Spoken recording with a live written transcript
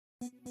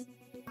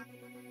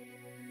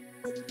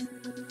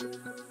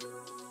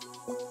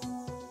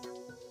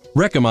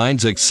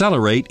Recomind's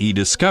Axcelerate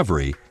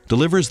eDiscovery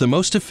delivers the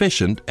most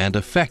efficient and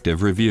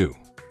effective review.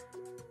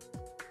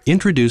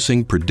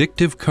 Introducing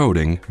Predictive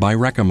Coding by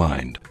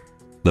Recommind,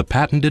 the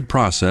patented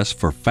process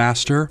for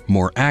faster,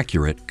 more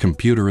accurate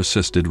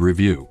computer-assisted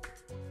review.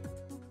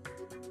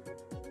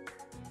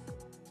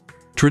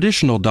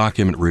 Traditional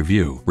document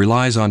review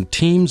relies on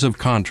teams of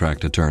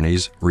contract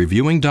attorneys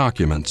reviewing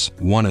documents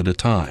one at a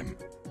time.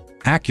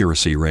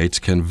 Accuracy rates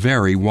can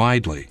vary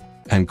widely,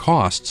 and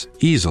costs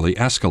easily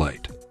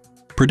escalate.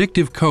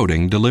 Predictive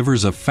Coding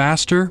delivers a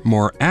faster,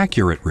 more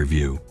accurate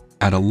review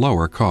at a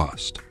lower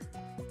cost.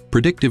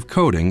 Predictive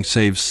Coding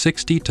saves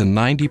 60 to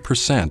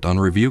 90% on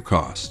review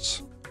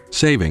costs,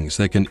 savings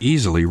that can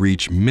easily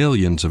reach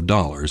millions of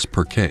dollars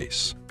per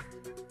case.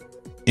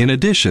 In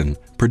addition,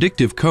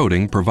 Predictive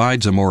Coding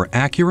provides a more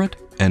accurate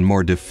and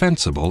more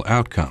defensible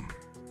outcome.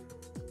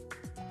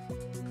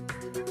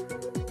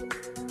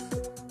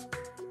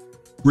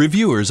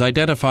 Reviewers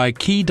identify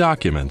key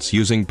documents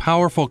using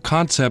powerful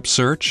concept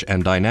search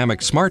and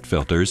dynamic smart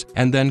filters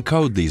and then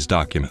code these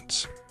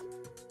documents.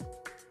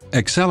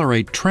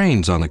 Axcelerate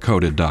trains on the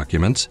coded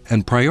documents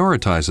and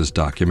prioritizes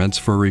documents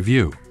for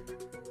review.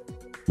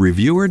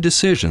 Reviewer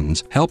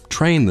decisions help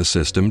train the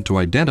system to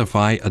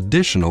identify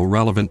additional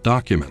relevant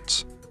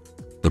documents.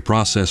 The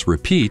process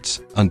repeats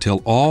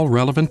until all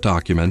relevant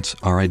documents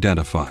are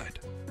identified.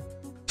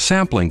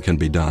 Sampling can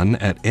be done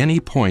at any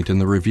point in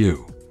the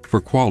review for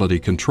quality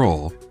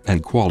control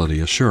and quality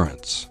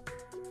assurance.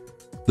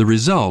 The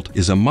result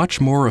is a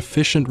much more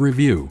efficient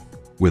review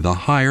with a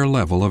higher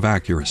level of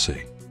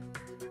accuracy.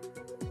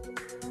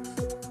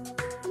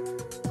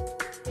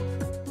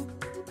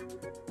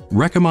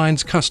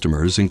 Recommind's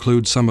customers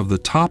include some of the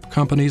top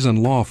companies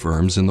and law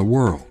firms in the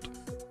world.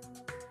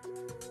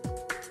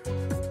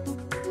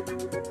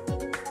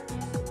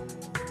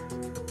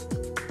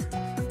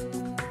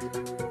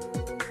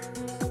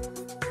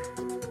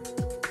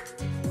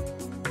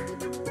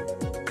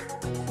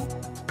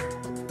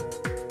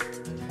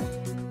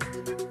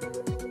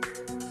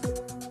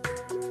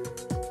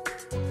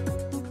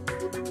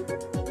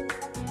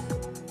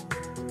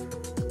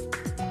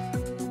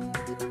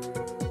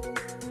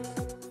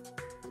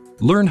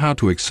 Learn how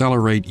to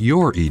accelerate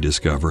your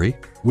eDiscovery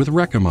with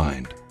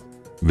Recommind.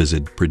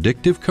 Visit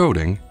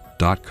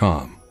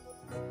predictivecoding.com.